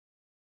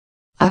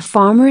A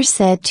farmer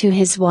said to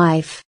his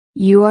wife,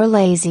 "You are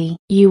lazy.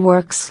 You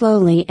work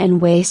slowly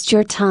and waste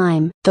your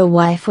time." The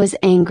wife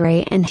was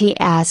angry and he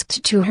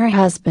asked to her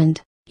husband,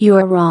 "You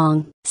are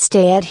wrong.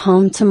 Stay at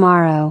home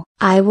tomorrow.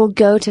 I will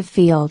go to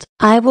field.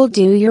 I will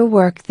do your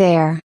work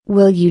there.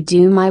 Will you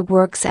do my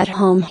works at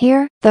home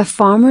here?" The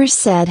farmer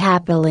said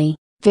happily,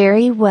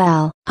 "Very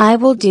well, I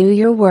will do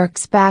your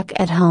works back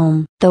at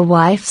home." The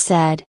wife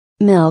said,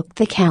 "Milk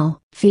the cow,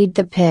 feed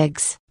the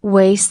pigs,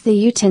 waste the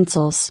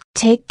utensils,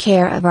 take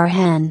care of our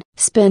hen,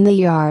 spin the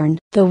yarn."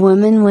 The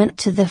woman went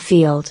to the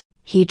field.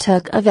 He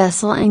took a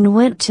vessel and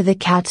went to the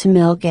cow to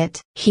milk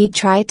it. He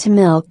tried to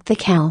milk the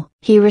cow.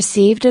 He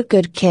received a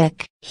good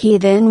kick. He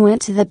then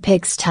went to the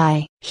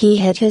pigsty. He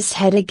hit his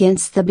head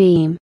against the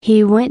beam.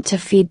 He went to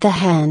feed the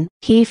hen.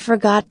 He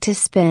forgot to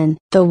spin.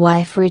 The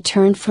wife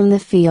returned from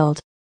the field.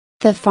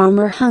 The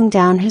farmer hung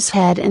down his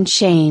head in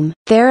shame.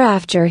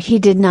 Thereafter he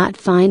did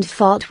not find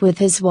fault with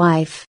his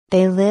wife.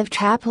 They lived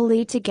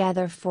happily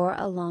together for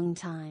a long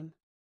time.